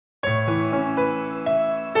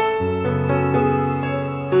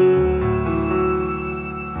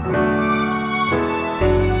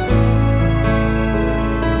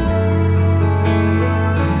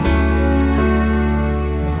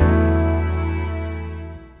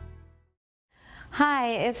Hi,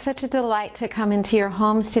 it's such a delight to come into your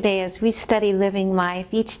homes today as we study living life.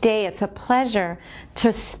 Each day it's a pleasure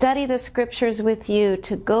to study the scriptures with you,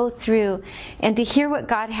 to go through and to hear what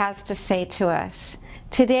God has to say to us.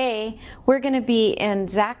 Today we're going to be in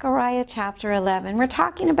Zechariah chapter 11. We're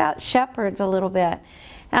talking about shepherds a little bit.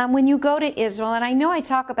 When you go to Israel, and I know I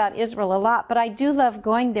talk about Israel a lot, but I do love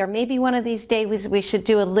going there. Maybe one of these days we should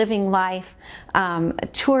do a living life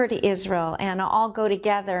tour to Israel and all go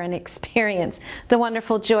together and experience the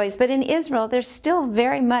wonderful joys. But in Israel, there's still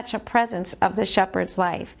very much a presence of the shepherd's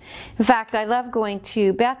life. In fact, I love going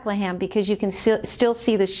to Bethlehem because you can still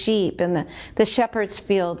see the sheep and the shepherd's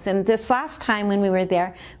fields. And this last time when we were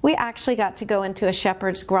there, we actually got to go into a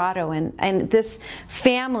shepherd's grotto. And this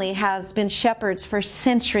family has been shepherds for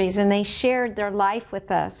centuries. And they shared their life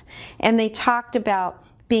with us, and they talked about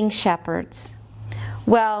being shepherds.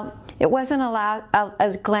 Well, it wasn't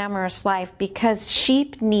a glamorous life because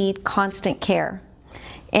sheep need constant care,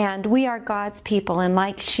 and we are God's people, and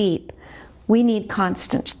like sheep, we need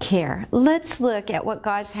constant care. Let's look at what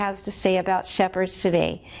God has to say about shepherds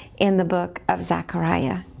today in the book of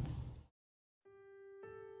Zechariah.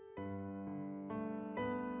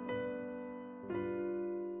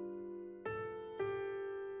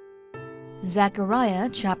 Zechariah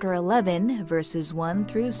chapter 11, verses 1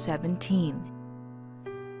 through 17.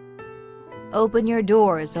 Open your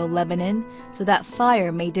doors, O Lebanon, so that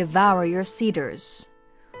fire may devour your cedars.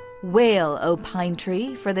 Wail, O pine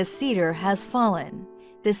tree, for the cedar has fallen.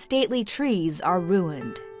 The stately trees are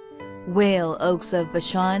ruined. Wail, oaks of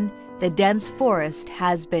Bashan, the dense forest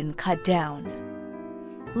has been cut down.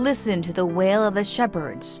 Listen to the wail of the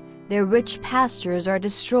shepherds, their rich pastures are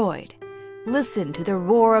destroyed. Listen to the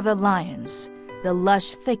roar of the lions. The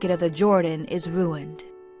lush thicket of the Jordan is ruined.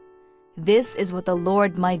 This is what the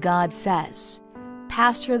Lord my God says.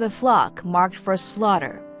 Pasture the flock marked for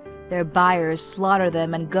slaughter. Their buyers slaughter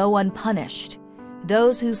them and go unpunished.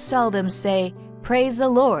 Those who sell them say, "Praise the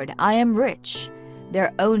Lord, I am rich."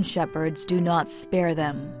 Their own shepherds do not spare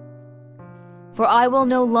them. For I will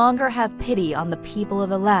no longer have pity on the people of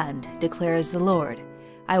the land, declares the Lord.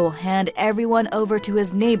 I will hand everyone over to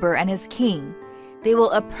his neighbor and his king. They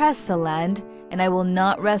will oppress the land, and I will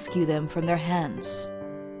not rescue them from their hands.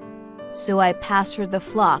 So I pastured the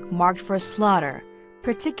flock marked for slaughter,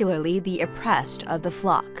 particularly the oppressed of the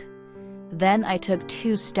flock. Then I took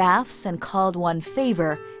 2 staffs and called one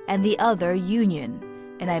Favor and the other Union,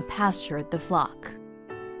 and I pastured the flock.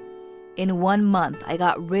 In 1 month I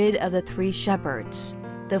got rid of the 3 shepherds.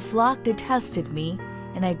 The flock detested me,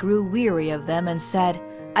 and I grew weary of them and said,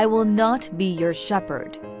 I will not be your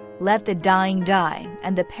shepherd. Let the dying die,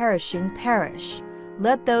 and the perishing perish.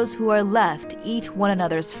 Let those who are left eat one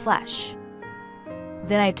another's flesh.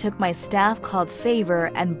 Then I took my staff called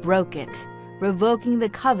Favor and broke it, revoking the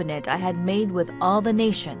covenant I had made with all the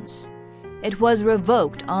nations. It was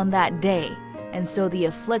revoked on that day, and so the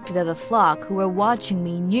afflicted of the flock who were watching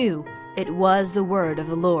me knew it was the word of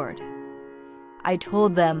the Lord. I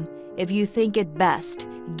told them, if you think it best,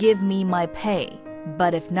 give me my pay.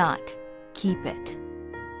 But if not, keep it.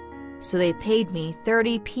 So they paid me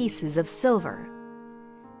 30 pieces of silver.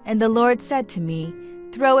 And the Lord said to me,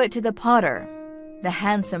 throw it to the potter, the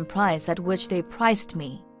handsome price at which they priced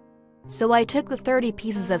me. So I took the 30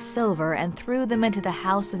 pieces of silver and threw them into the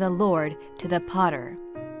house of the Lord to the potter.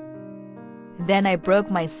 Then I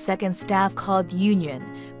broke my second staff called Union,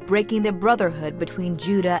 breaking the brotherhood between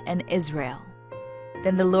Judah and Israel.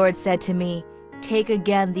 Then the Lord said to me, take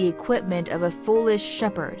again the equipment of a foolish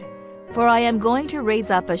shepherd, for I am going to raise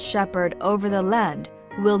up a shepherd over the land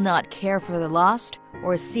who will not care for the lost,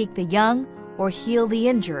 or seek the young, or heal the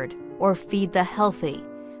injured, or feed the healthy,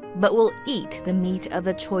 but will eat the meat of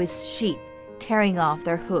the choice sheep, tearing off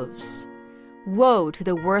their hooves. Woe to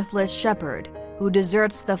the worthless shepherd who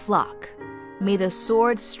deserts the flock. May the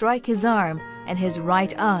sword strike his arm and his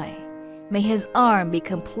right eye. May his arm be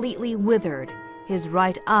completely withered, his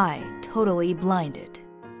right eye totally blinded.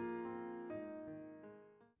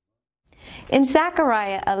 In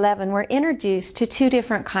Zechariah 11, we're introduced to 2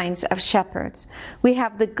 different kinds of shepherds. We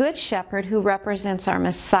have the good shepherd who represents our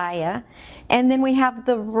Messiah, and then we have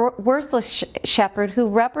the worthless shepherd who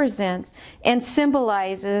represents and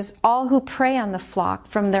symbolizes all who prey on the flock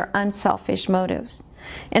from their unselfish motives.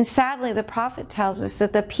 And sadly, the prophet tells us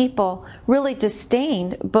that the people really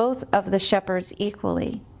disdained both of the shepherds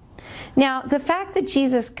equally. Now, the fact that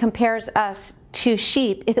Jesus compares us to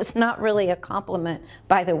sheep is not really a compliment,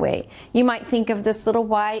 by the way. You might think of this little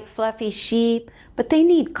white, fluffy sheep, but they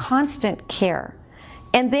need constant care.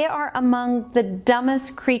 And they are among the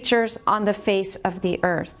dumbest creatures on the face of the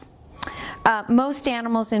earth. Most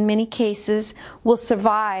animals, in many cases, will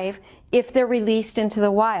survive if they're released into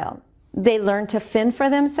the wild. They learn to fend for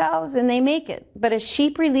themselves and they make it. But a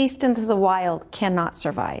sheep released into the wild cannot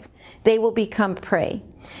survive. They will become prey.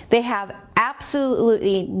 They have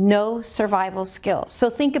absolutely no survival skills. So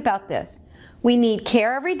think about this. We need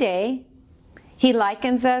care every day. He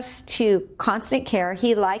likens us to constant care.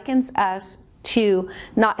 He likens us to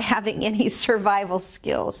not having any survival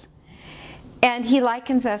skills. And he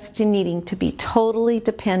likens us to needing to be totally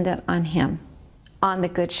dependent on him, on the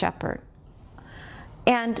Good Shepherd.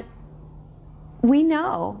 And we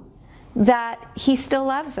know that he still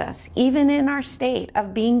loves us, even in our state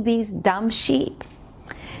of being these dumb sheep.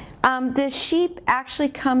 The sheep actually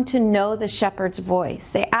come to know the shepherd's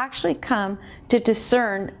voice. They actually come to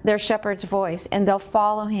discern their shepherd's voice, and they'll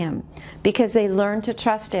follow him because they learn to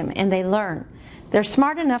trust him, and they learn. They're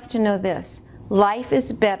smart enough to know this. Life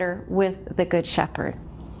is better with the Good Shepherd.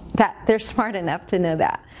 They're smart enough to know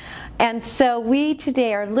that. And so we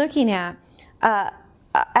today are looking at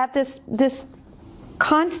this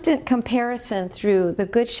constant comparison through the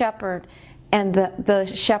Good Shepherd and the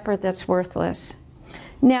shepherd that's worthless.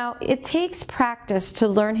 Now, it takes practice to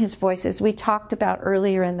learn his voice, as we talked about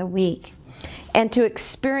earlier in the week, and to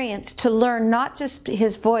experience, to learn not just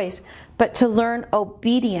his voice, but to learn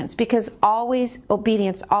obedience, because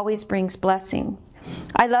obedience always brings blessing.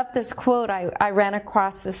 I love this quote I ran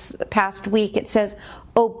across this past week. It says,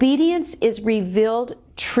 "Obedience is revealed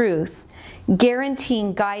truth,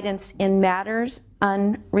 guaranteeing guidance in matters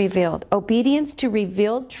unrevealed." Obedience to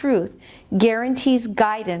revealed truth guarantees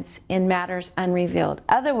guidance in matters unrevealed.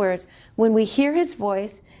 In other words, when we hear his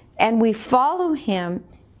voice and we follow him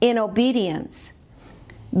in obedience,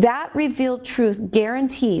 that revealed truth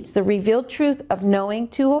guarantees the revealed truth of knowing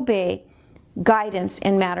to obey guidance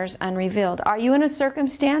in matters unrevealed. Are you in a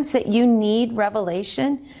circumstance that you need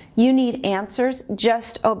revelation? You need answers?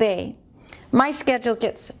 Just obey. My schedule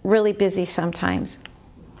gets really busy sometimes.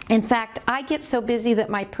 In fact, I get so busy that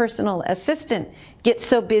my personal assistant gets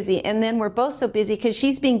so busy, and then we're both so busy because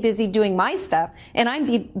she's being busy doing my stuff and I'm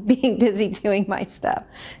being busy doing my stuff.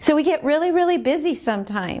 So we get really, really busy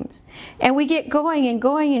sometimes, and we get going and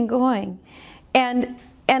going and going. And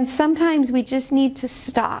sometimes we just need to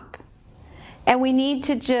stop, and we need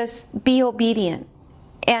to just be obedient,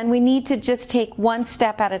 and we need to just take one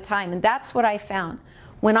step at a time. And that's what I found.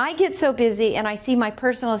 When I get so busy and I see my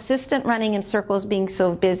personal assistant running in circles being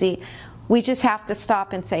so busy, we just have to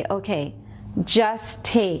stop and say, okay, just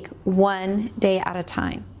take one day at a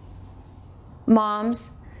time.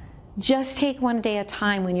 Moms, just take one day at a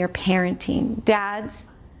time when you're parenting. Dads,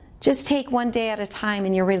 just take one day at a time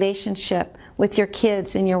in your relationship with your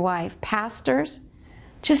kids and your wife. Pastors,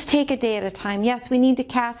 just take a day at a time. Yes, we need to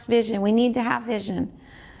cast vision. We need to have vision.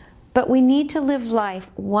 But we need to live life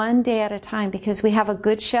one day at a time, because we have a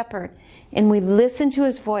good shepherd and we listen to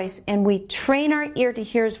his voice and we train our ear to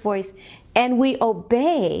hear his voice and we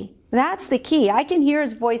obey. That's the key. I can hear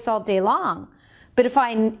his voice all day long, but if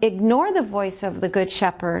I ignore the voice of the good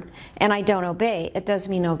shepherd and I don't obey, it does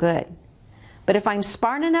me no good. But if I'm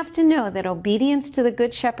smart enough to know that obedience to the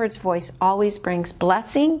good shepherd's voice always brings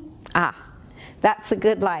blessing, that's the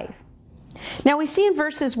good life. Now we see in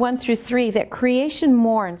verses 1 through 3 that creation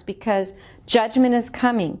mourns because judgment is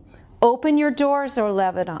coming. Open your doors, O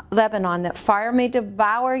Lebanon, that fire may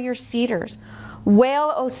devour your cedars.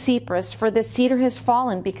 Wail, O cypress, for the cedar has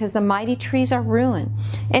fallen, because the mighty trees are ruined.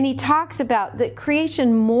 And he talks about that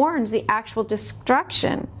creation mourns the actual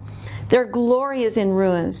destruction. Their glory is in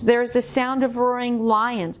ruins. There is the sound of roaring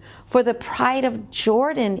lions, for the pride of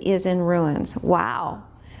Jordan is in ruins. Wow.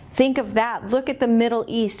 Think of that. Look at the Middle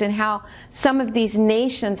East and how some of these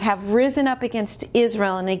nations have risen up against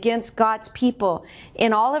Israel and against God's people.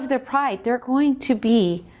 In all of their pride, they're going to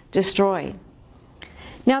be destroyed.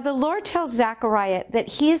 Now the Lord tells Zechariah that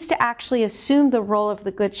he is to actually assume the role of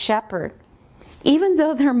the Good Shepherd, even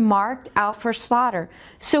though they're marked out for slaughter.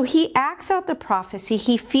 So he acts out the prophecy.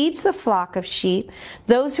 He feeds the flock of sheep,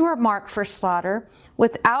 those who are marked for slaughter.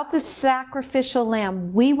 Without the sacrificial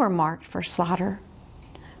lamb, we were marked for slaughter.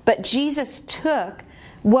 But Jesus took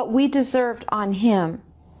what we deserved on him.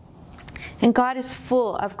 And God is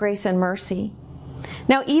full of grace and mercy.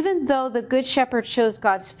 Now, even though the Good Shepherd shows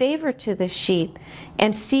God's favor to the sheep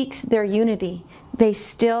and seeks their unity, they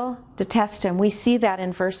still detest him. We see that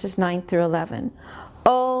in verses 9 through 11.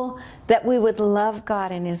 Oh, that we would love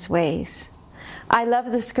God in his ways. I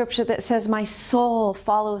love the scripture that says, my soul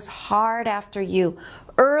follows hard after you.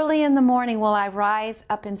 Early in the morning will I rise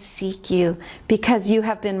up and seek you because you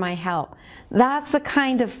have been my help. That's the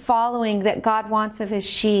kind of following that God wants of his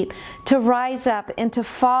sheep, to rise up and to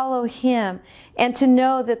follow him and to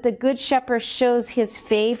know that the good shepherd shows his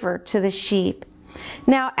favor to the sheep.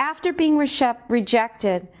 Now, after being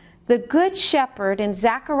rejected, the good shepherd, and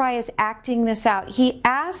Zechariah is acting this out, he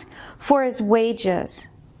asks for his wages,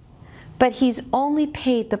 but he's only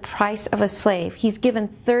paid the price of a slave. He's given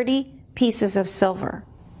 30 pieces of silver.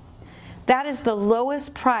 That is the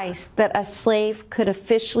lowest price that a slave could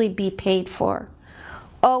officially be paid for.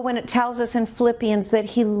 Oh, when it tells us in Philippians that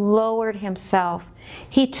he lowered himself,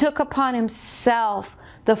 he took upon himself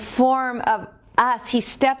the form of us. He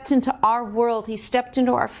stepped into our world, he stepped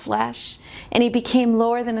into our flesh, and he became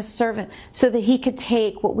lower than a servant so that he could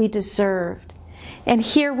take what we deserved. And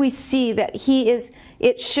here we see that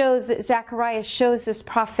it shows that Zechariah shows this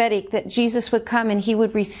prophetic that Jesus would come and he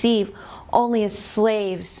would receive only a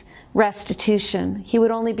slave's restitution. He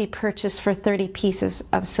would only be purchased for 30 pieces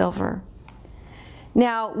of silver.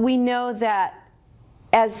 Now, we know that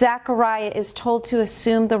as Zechariah is told to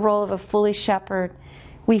assume the role of a foolish shepherd,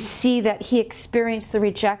 we see that he experienced the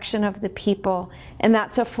rejection of the people, and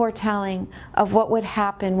that's a foretelling of what would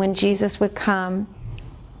happen when Jesus would come.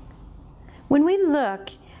 When we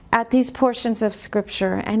look at these portions of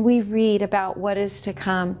Scripture and we read about what is to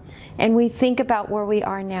come, and we think about where we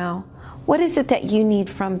are now, what is it that you need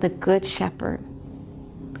from the Good Shepherd?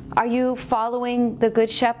 Are you following the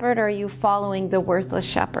Good Shepherd, or are you following the worthless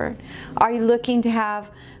shepherd? Are you looking to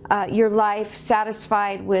have your life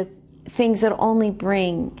satisfied with things that only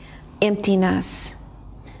bring emptiness?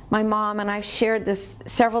 My mom, and I've shared this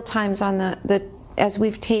several times on as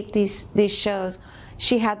we've taped these shows,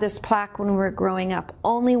 she had this plaque when we were growing up: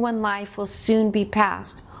 only one life will soon be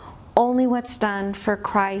past. Only what's done for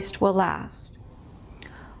Christ will last.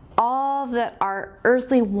 All that our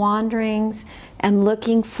earthly wanderings and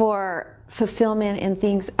looking for fulfillment in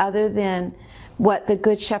things other than what the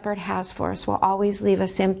Good Shepherd has for us will always leave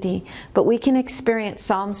us empty. But we can experience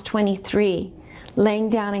Psalms 23, laying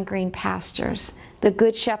down in green pastures, the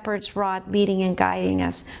Good Shepherd's rod leading and guiding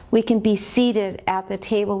us. We can be seated at the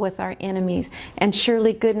table with our enemies, and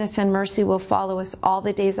surely goodness and mercy will follow us all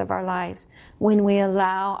the days of our lives when we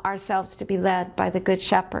allow ourselves to be led by the Good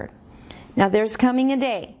Shepherd. Now, there's coming a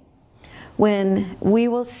day when we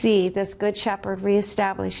will see this Good Shepherd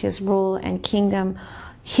reestablish his rule and kingdom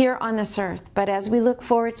here on this earth. But as we look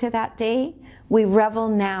forward to that day, we revel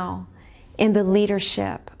now in the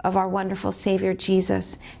leadership of our wonderful Savior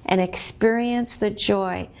Jesus and experience the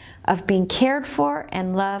joy of being cared for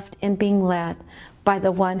and loved and being led by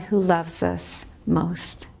the one who loves us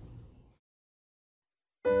most.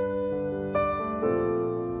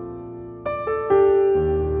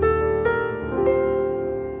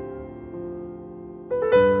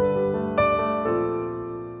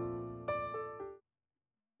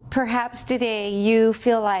 Perhaps today you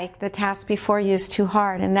feel like the task before you is too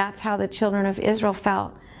hard, and that's how the children of Israel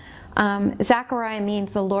felt. Zechariah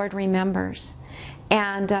means the Lord remembers.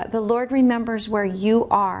 And the Lord remembers where you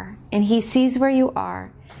are, and he sees where you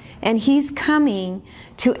are, and he's coming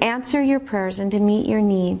to answer your prayers and to meet your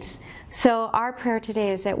needs. So our prayer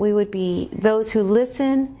today is that we would be those who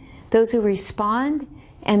listen, those who respond,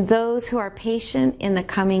 and those who are patient in the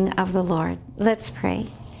coming of the Lord. Let's pray.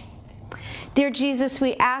 Dear Jesus,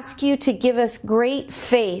 we ask you to give us great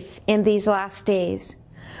faith in these last days.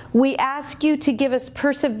 We ask you to give us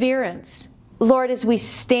perseverance, Lord, as we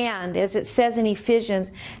stand, as it says in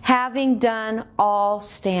Ephesians, having done all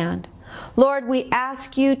stand. Lord, we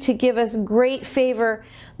ask you to give us great favor,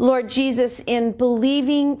 Lord Jesus, in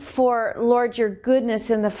believing for, Lord, your goodness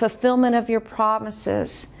and the fulfillment of your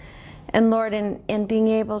promises. And Lord, in being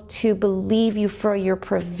able to believe you for your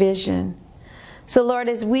provision. So Lord,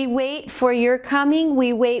 as we wait for your coming,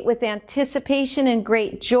 we wait with anticipation and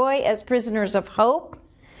great joy as prisoners of hope,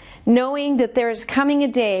 knowing that there is coming a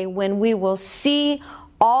day when we will see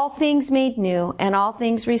all things made new and all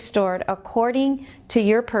things restored according to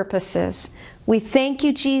your purposes. We thank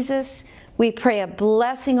you, Jesus. We pray a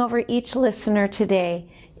blessing over each listener today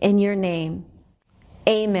in your name.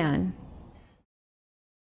 Amen.